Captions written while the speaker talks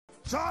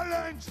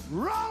Challenge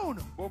round!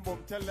 Boom Boom,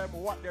 tell them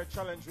what their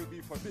challenge will be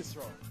for this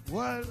round.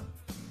 Well,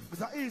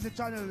 it's an easy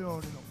challenge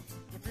round, you know.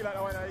 You feel like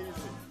that one is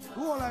easy?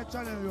 Who like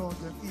challenge round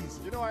them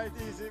easy? You know why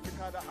it's easy?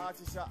 Because the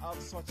artists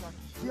have such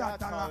a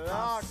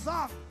catalog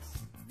song.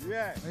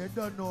 Yeah. And you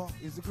don't know,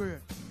 it's great.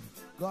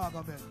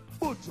 Gaga man.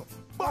 Buju.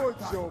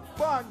 Buju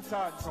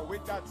Bantan. So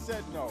with that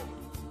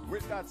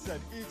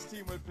said each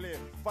team will play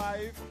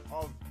 5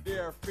 of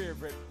their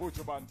favorite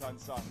Buju Bantan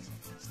songs.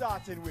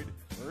 Starting with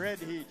Red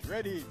Heat.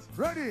 Red Heat.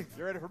 Ready?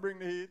 You ready for Bring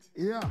the Heat?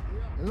 Yeah.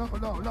 Look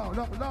down.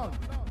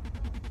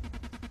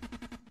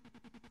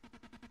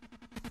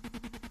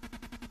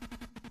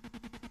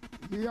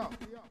 Yeah.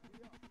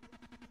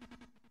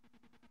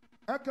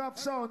 Aircraft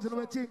sounds, you know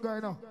my thing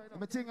going on.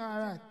 My thing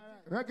alright.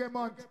 Reggae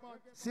month.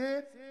 See?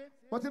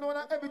 But you know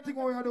that everything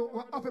we do,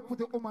 we have to put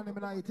the woman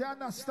in it. You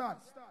understand?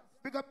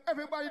 Because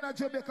everybody in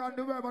Jamaica and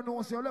the world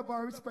knows you love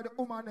and respect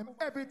the woman them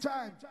every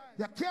time.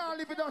 You can't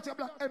live without your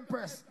black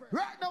empress.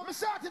 Right now, I'm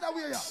starting that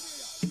way, yeah.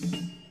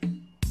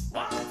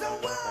 Want the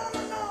world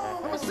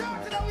alone. I'm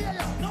starting that way,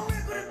 yeah. No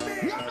way could it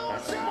be. You know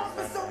what I'm must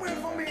be somewhere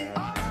for me.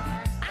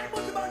 Alright. I'm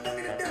about to back down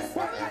in the desk.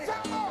 What are you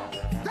talking about?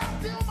 That's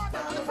the woman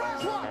that's the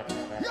first one.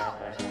 Yeah.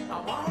 I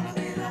wanna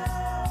be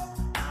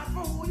loved, not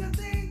for who you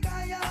think I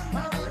am. I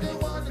really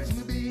want it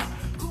to be.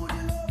 Could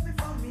you love me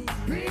for me?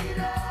 Read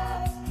up.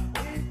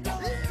 With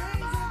those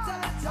strings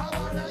attached. I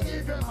wanna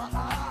give you my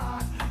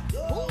heart.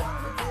 Don't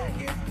wanna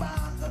take it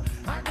back.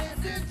 And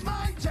this is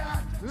my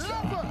chat.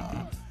 Love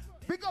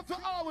it. Big up to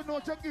all we know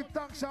to give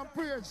thanks and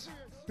praise.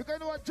 Because you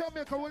know what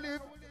Jamaica we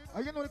live.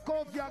 And you know the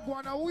coffee are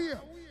going away.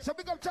 So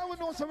big up to we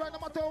know so right no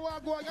matter where I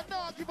go, you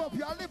don't give up.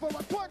 You live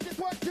over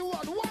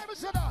 2021. Why we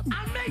say that?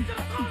 I make to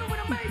the corner when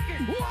I make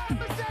it. Why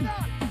we say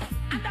that?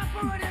 And that's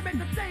where they make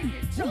them take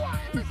it. Why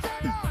we say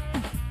that?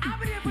 I'll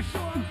be there for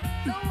sure.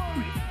 Don't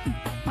worry.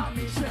 I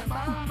mean say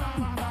bam.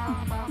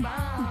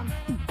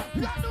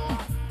 You know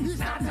it's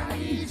not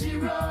an easy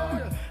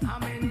road. How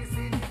many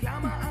see the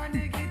glamour and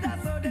the glitter,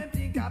 so them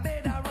think I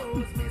better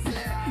rose. Me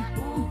say,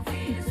 who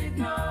feels it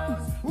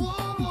knows?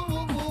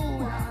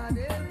 And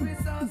every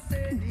song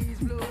say these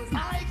blows.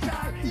 I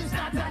try, it's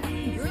not an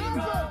easy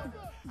road.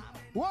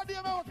 What do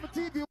you know about my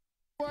TV?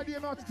 What do you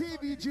know about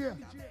TV, J? When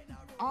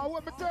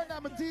I turn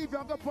on my TV,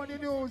 I go up on the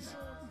news.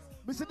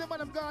 I see them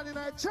and them gone in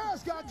a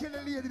church, gone kill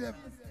a lady them.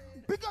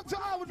 Pick up to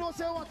all we know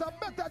say want a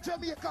better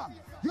Jamaica.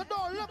 You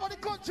don't live on the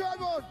country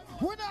road.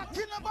 We're not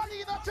killing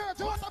nobody in a church.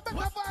 You want a better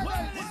violence.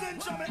 Well, listen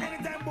to me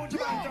anytime Buju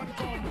Bantan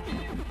come.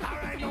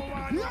 Alright, no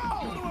one.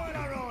 Put the world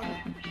around.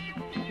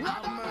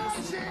 Lord of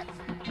mercy.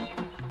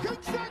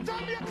 Kingston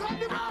Jamaica,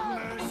 the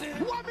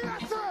world. What me I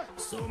say?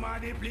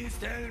 Somebody please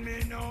tell me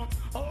no.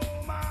 Oh,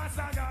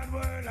 Master God,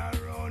 world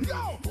around.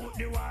 Yo. Put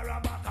the war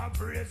back and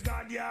praise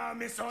God, yeah,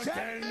 me son,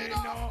 tell me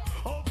no.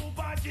 Oh,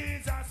 Papa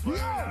Jesus, world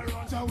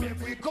around. So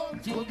if we come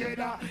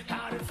together,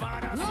 God the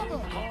Father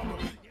soon come.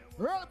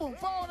 Roll boom,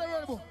 forward,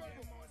 roll boom.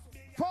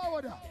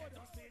 Forward.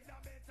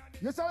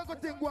 You saw a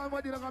good thing going on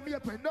with the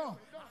pen, no?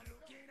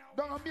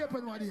 Don't have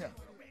pen one here.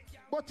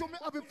 But to me,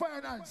 have a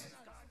finance.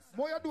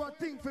 Boy, you do a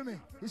thing for me.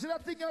 You see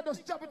that thing you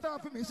just chop it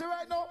off for me. You see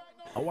right now?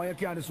 I want you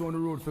carry this on the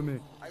road for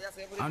me.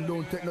 And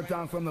don't take no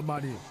time from the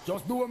body.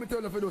 Just do what me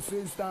tell you for those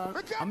things, Stan.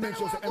 And make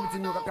sure that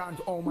everything you can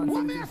to all man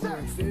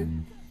see.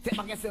 Take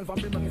back yourself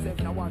and bring back yourself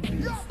in a one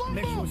piece.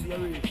 Make sure you're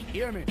ready.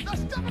 Hear me?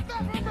 Just chop it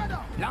off, my brother.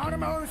 Lord of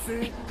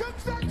mercy.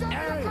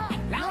 Hey,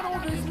 Lord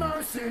of his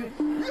mercy.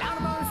 Lord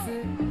of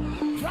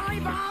mercy.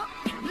 Driver.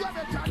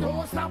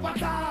 Don't stop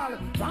at all.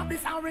 Drop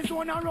this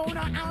Arizona round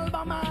an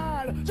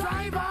Albemarle.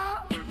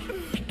 Driver.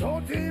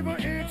 Don't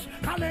even itch.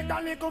 Collect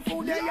a little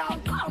food there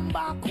and come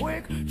back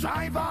quick.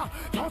 Driver.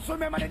 Just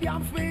remember the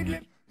damn speed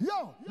limit.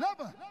 Yo,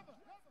 lover.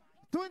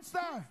 Twin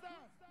Star.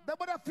 They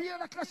would have feel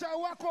the clash I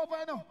walk over,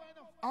 you know.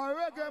 A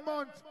reggae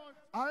month.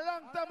 A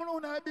long time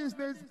alone in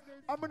business.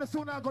 I'm going to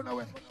soon not go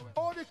away.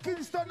 All the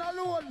Kingston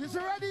alone. Is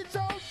you ready,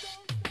 Joe?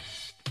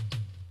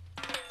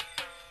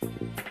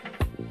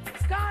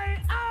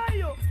 Sky, are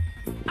you?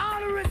 All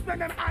the respect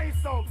them eyes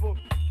so good.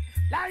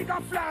 Like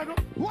a flag.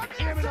 What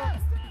do you say?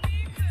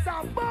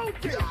 Some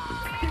bounty. Give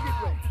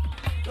it way.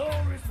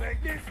 Don't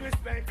respect,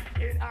 disrespect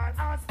in all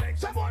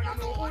aspects. Someone don't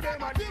know who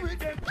them are doing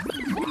them.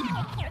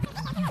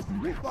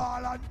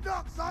 Ball and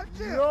duck,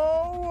 Sanjay.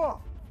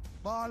 Yo!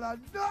 Ball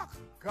and duck.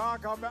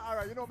 Gaga,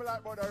 alright, you know me like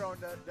about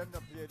around them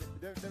not play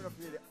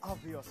the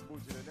obvious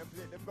Buju.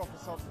 Them go for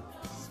some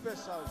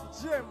special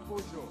gem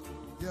Buju.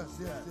 Yes.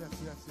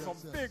 Some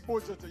big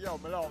Buju to yo,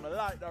 me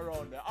like that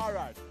around there.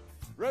 Alright.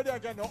 Ready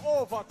again now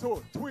over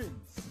to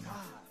Twins.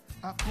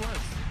 Of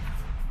course.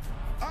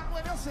 And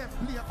when you say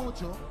play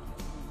Buju,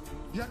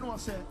 you know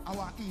say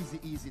our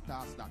easy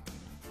task that.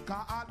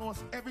 Cause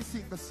almost every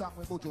single song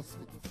we Buju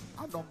spit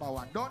are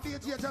 #1. Don't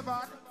DJ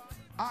Javan?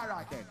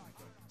 Alright then.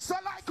 So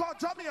like how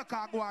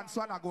Jamaica go on,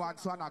 so and I go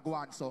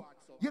on, so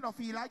you know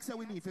feel like say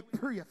we need to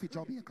pray for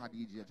Jamaica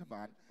DJ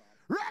Javan.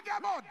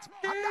 Reggae month,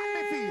 and that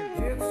me feel.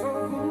 It's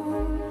so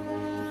good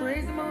to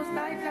praise the Most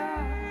High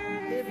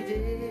God every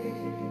day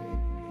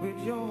with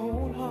your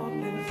whole heart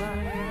and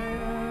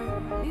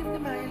desire.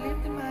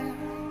 Lift the mind,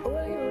 oh,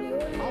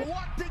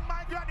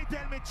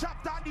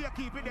 chapter and they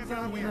keep it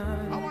them away.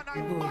 I want to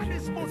ban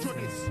this much of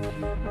this.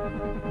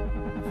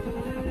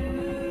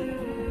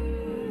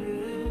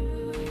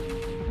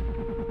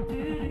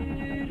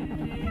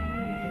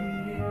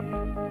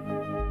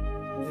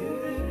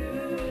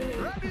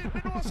 Ready? Me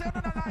know say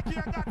none like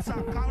you God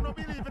song, cause I don't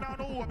believe in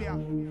no Obia.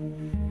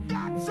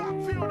 God song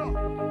for you know.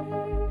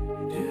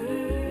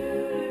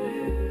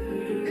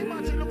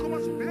 Imagine look how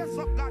much bless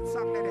up God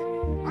song today.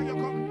 And you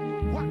come,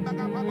 what bag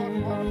of about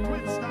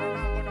twin star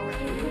now go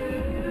nowhere.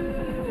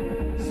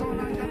 So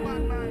like a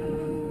bad man.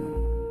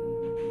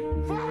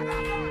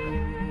 Father God.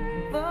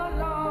 The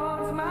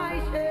Lord's my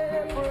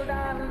shepherd,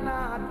 I'll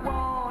not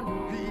want.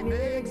 He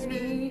makes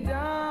me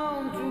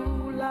down to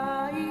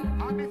lie.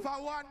 And if I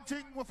want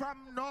thing from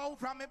now,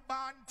 from me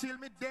born till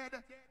me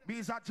dead, be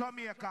a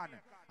Jamaican.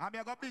 And me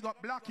I go big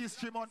up Black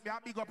History Month, me I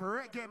big up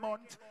Reggae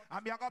Month,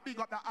 and me I go big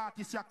up the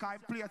artist you can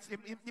play.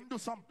 Him do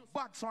some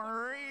bad song,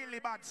 really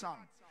bad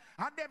song.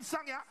 And them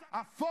song ya,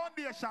 a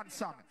foundation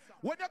song.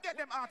 When you get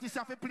them artists, you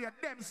have to play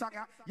them song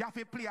ya, you have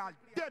to play all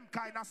them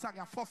kind of song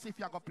ya first if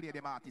you go play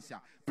them artists ya.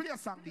 Play a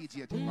song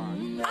DJ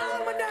Jamaica.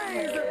 All my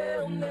days.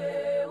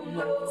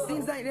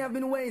 Seems like they have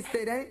been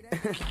wasted, eh?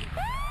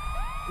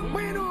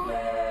 We know.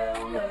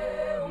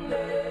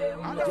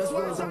 And that's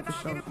why I'm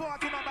not in the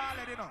party, my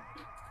ballad, you know.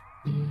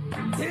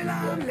 Till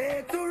I'm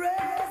laid to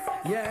rest.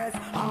 Yes,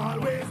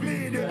 always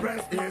be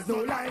depressed. There's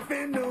no life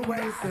in the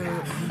West.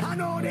 I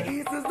know the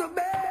East is the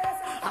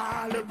best.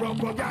 All the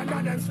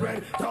propaganda them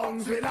spread.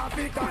 Tongues will have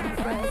to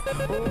confess.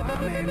 Oh,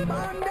 I'm in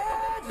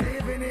bondage.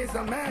 Living is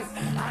a mess.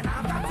 And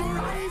I've got to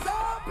rise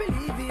up,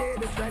 alleviate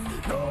the stress.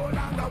 No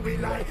longer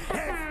will I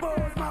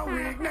expose my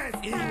weakness.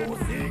 Ego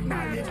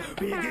signal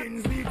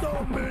begins with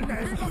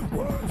humbleness.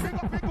 Words. Big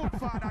up a good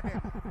father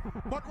them.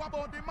 But what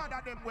about the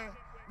mother them where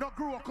no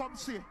grow come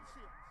see?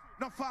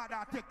 No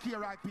father take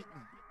care of picnic.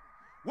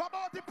 What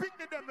about the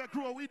picnic them we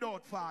grow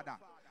without father?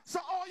 So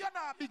oh you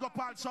not big up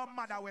on some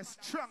mother was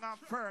strong and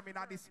firm in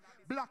this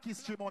Black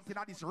History Month, in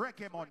this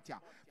Reggae Month. Yeah.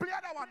 Play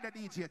that one the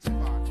DJ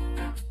Chivan.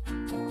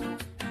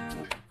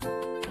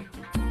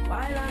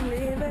 While I'm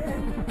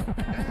living,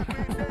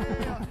 Every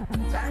day.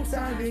 thanks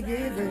I'll be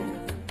giving.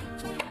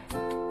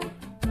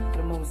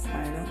 The most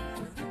high.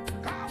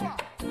 Kawa.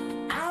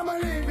 I'm a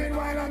living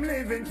while I'm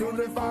living, to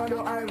the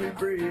Father I will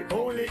pray.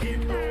 Only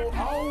Him know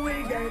how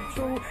we get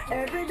through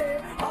every day.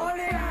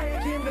 Only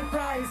I give the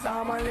price,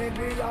 I'm a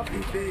little of the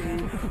pay.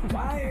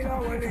 While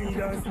our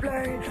leaders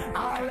play,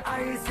 all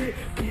I see,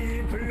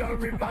 people are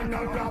rip and a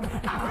rob,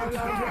 all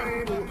are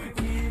brave.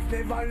 If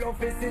never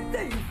love is it,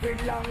 they feel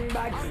long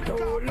back. No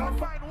love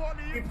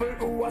people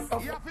who are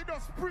suffering. You have to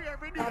just pray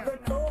every day. Have a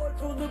toll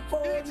to the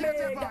poor. DJ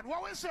Chivan,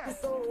 what we say?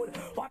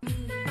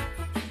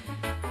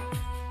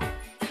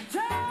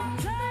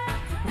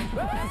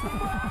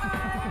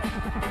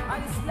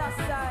 And this last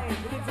time,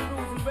 we need to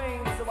lose the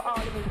brains of all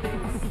of the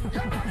things.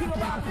 King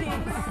of all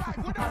kings,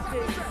 I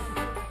say.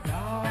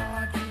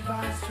 Lord, give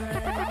us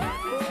strength.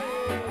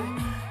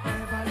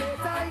 Never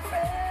let I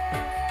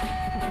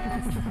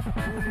face.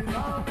 Pulling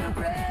off the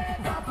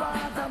brave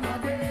apart of my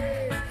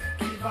days.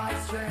 Give us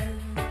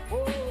strength.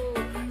 Oh,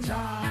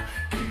 Jah,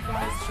 give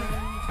us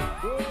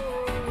strength. Oh,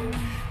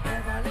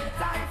 never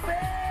let I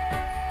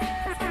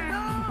face.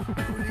 No,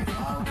 pulling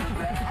off the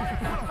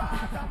brave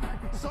apart of my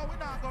days. So we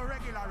now go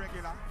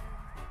regular.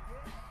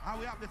 And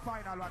we have the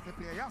final one to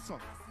play, yeah, so.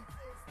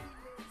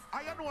 I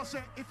know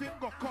say if him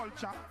go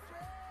culture,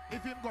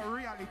 if him go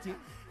reality,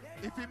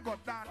 if him go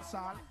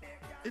dancehall,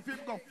 if him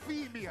go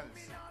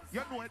females,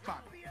 you know it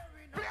bad.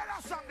 Play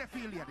that song they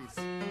feel ladies.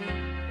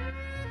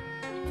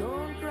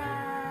 Don't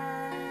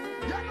cry.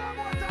 You know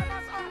more time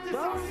as artists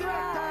Don't and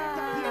selector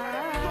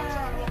entertainment. Touch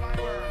all over my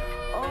world.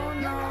 Oh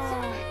You got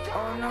something no,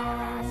 oh no.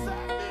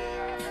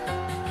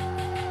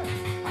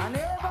 I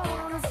never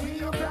wanna see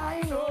you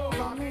crying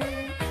over me.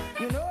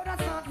 You know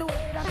that's not the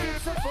way that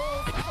it's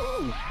supposed to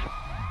go.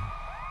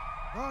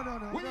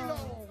 No. We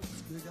know.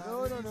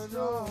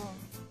 No.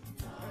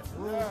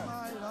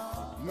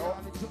 Yeah,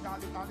 and it took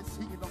all the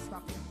singing don't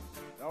stop here.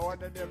 That one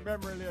then the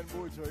memory lane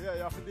Buju. Yeah,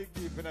 you have to dig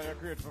deep in your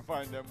crate to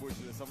find them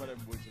Buju, some of them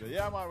Buju.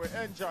 Yeah, man, we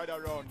enjoyed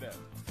around them.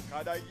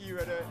 Because that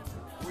era there,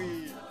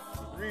 we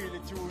really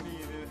tune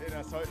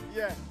in. So,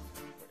 yeah,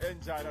 we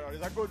enjoyed around.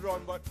 It's a good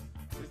run, but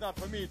it's not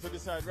for me to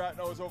decide. Right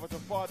now, it's over to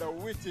Father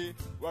Whitty.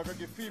 We're going to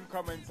give theme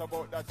comments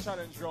about that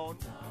challenge round,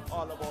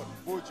 all about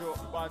Buju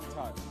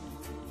Bantan.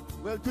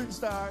 Well, Twin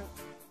Star,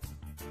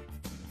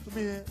 to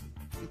me, it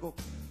go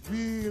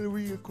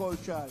real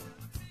cultural.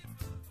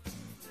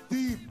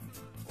 Deep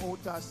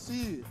out of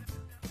sea.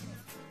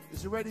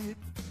 Is ready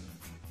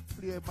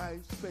to play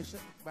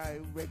my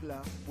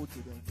regular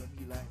Buju then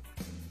me like.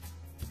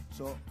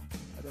 So,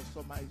 I just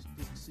saw my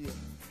things here.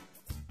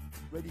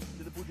 Ready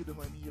to the Buju then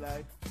me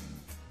like.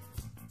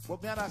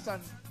 But me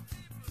understand,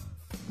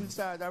 Twin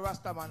Star, the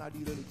Rasta man I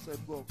deal with it, so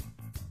it go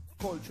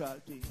cultural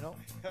thing, you know.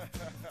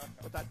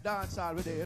 But a dance already.